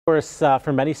Of course,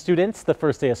 for many students, the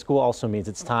first day of school also means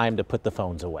it's time to put the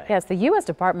phones away. Yes, the U.S.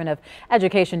 Department of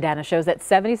Education data shows that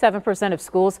 77% of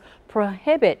schools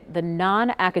prohibit the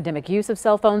non-academic use of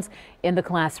cell phones in the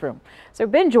classroom. So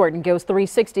Ben Jordan goes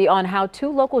 360 on how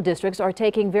two local districts are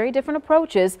taking very different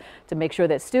approaches to make sure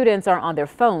that students are on their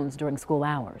phones during school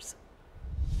hours.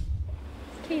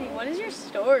 Katie, what is your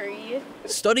story?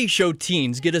 Studies show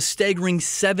teens get a staggering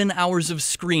 7 hours of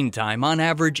screen time on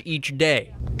average each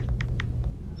day.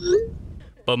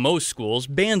 But most schools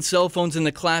ban cell phones in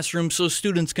the classroom so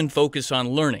students can focus on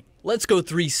learning. Let's go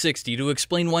 360 to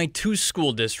explain why two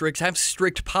school districts have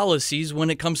strict policies when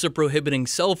it comes to prohibiting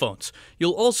cell phones.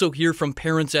 You'll also hear from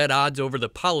parents at odds over the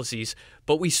policies,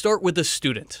 but we start with a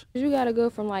student. You gotta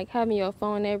go from having your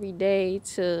phone every day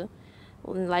to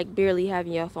barely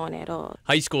having your phone at all.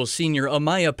 High school senior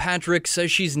Amaya Patrick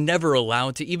says she's never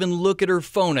allowed to even look at her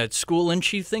phone at school, and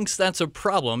she thinks that's a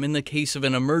problem in the case of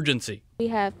an emergency. We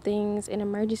have things and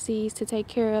emergencies to take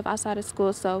care of outside of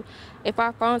school, so if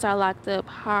our phones are locked up,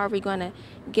 how are we going to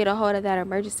get a hold of that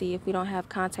emergency if we don't have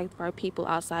contact with our people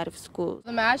outside of school?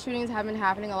 The mass shootings have been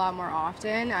happening a lot more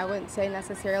often. I wouldn't say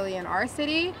necessarily in our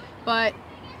city, but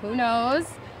who knows?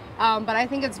 But I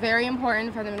think it's very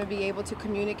important for them to be able to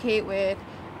communicate with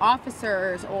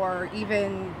officers or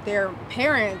even their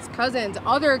parents, cousins,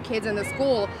 other kids in the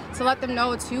school to let them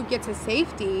know to get to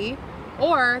safety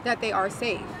or that they are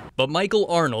safe. But Michael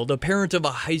Arnold, a parent of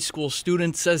a high school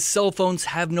student, says cell phones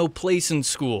have no place in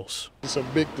schools. It's a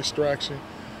big distraction,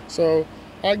 so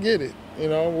I get it. You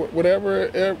know, whatever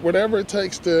it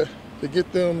takes to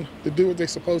get them to do what they're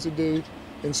supposed to do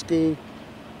in school,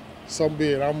 so be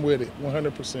it. I'm with it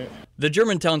 100%. The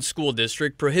Germantown School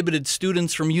District prohibited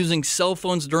students from using cell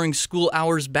phones during school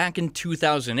hours back in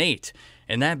 2008,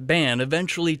 and that ban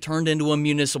eventually turned into a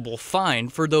municipal fine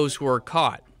for those who are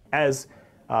caught. As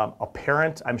a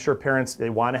parent, I'm sure parents, they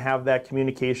want to have that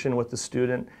communication with the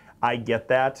student. I get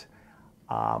that.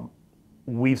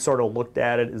 We've sort of looked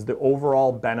at it as the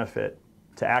overall benefit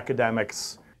to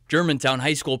academics. Germantown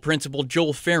High School Principal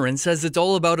Joel Farron says it's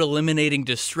all about eliminating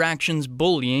distractions,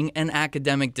 bullying, and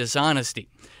academic dishonesty.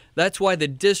 That's why the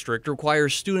district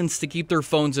requires students to keep their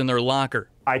phones in their locker.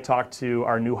 I talk to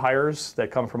our new hires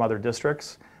that come from other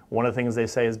districts. One of the things they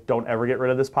say is don't ever get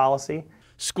rid of this policy.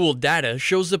 School data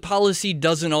shows the policy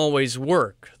doesn't always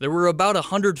work. There were about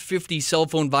 150 cell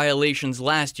phone violations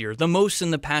last year, the most in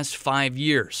the past 5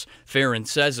 years. Farron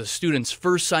says a student's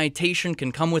first citation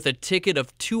can come with a ticket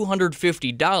of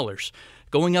 $250,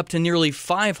 going up to nearly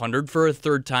 $500 for a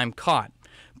third time caught.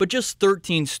 But just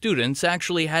 13 students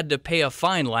actually had to pay a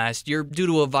fine last year due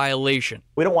to a violation.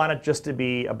 We don't want it just to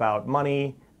be about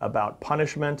money, about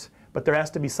punishment, but there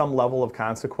has to be some level of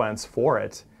consequence for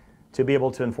it to be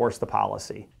able to enforce the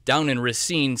policy. Down in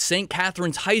Racine, St.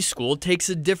 Catherine's High School takes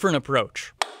a different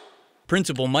approach.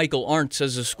 Principal Michael Arndt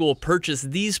says the school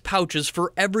purchased these pouches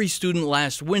for every student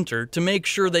last winter to make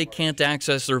sure they can't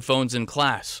access their phones in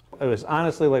class. It was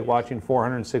honestly like watching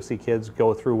 460 kids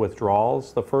go through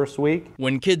withdrawals the first week.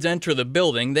 When kids enter the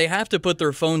building, they have to put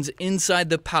their phones inside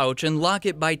the pouch and lock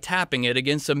it by tapping it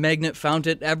against a magnet found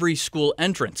at every school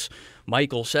entrance.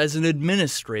 Michael says an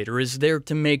administrator is there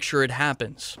to make sure it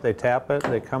happens. They tap it,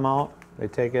 they come out, they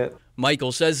take it.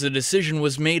 Michael says the decision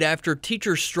was made after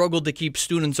teachers struggled to keep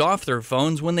students off their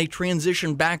phones when they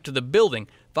transitioned back to the building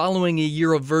following a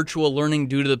year of virtual learning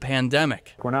due to the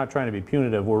pandemic. We're not trying to be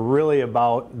punitive. We're really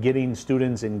about getting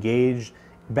students engaged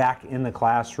back in the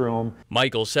classroom.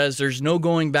 Michael says there's no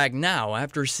going back now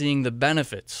after seeing the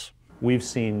benefits. We've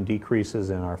seen decreases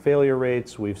in our failure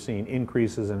rates. We've seen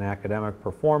increases in academic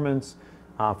performance.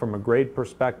 From a grade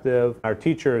perspective, our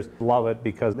teachers love it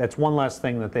because that's one less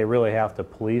thing that they really have to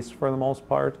police for the most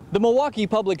part. The Milwaukee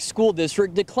Public School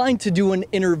District declined to do an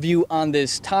interview on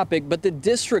this topic, but the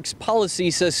district's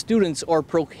policy says students are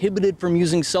prohibited from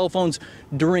using cell phones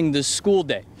during the school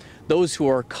day. Those who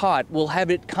are caught will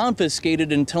have it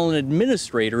confiscated until an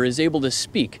administrator is able to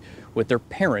speak with their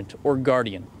parent or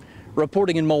guardian.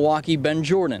 Reporting in Milwaukee, Ben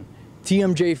Jordan,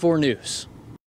 TMJ4 News.